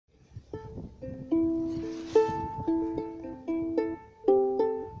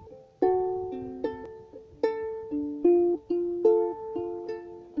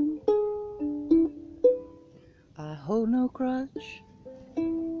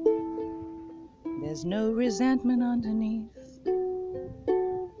there's no resentment underneath.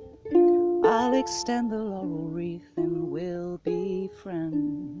 I'll extend the laurel wreath and we'll be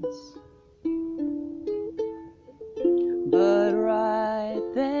friends. But right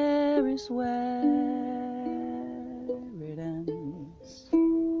there is where it ends.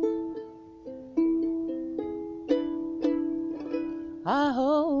 I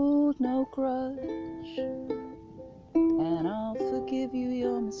hold no grudge, and I'll forgive you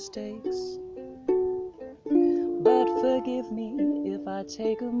your mistakes. But forgive me if I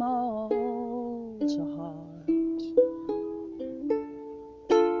take them all to heart,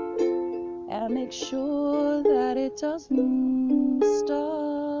 and make sure that it doesn't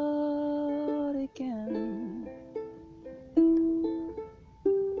start again.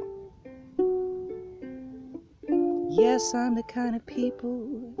 Yes, I'm the kind of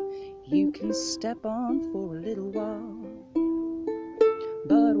people you can step on for a little while,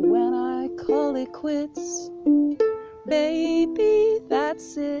 but when I call it quits, baby,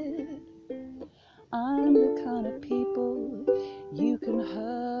 that's it. I'm the kind of people you can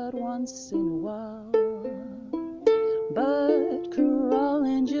hurt once in a while, but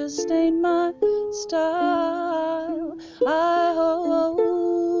crawling just ain't my style. I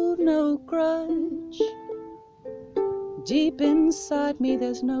hold no grudge. Deep inside me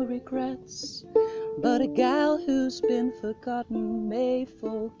there's no regrets, but a gal who's been forgotten may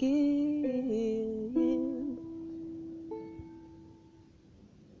forgive,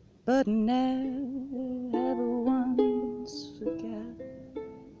 but never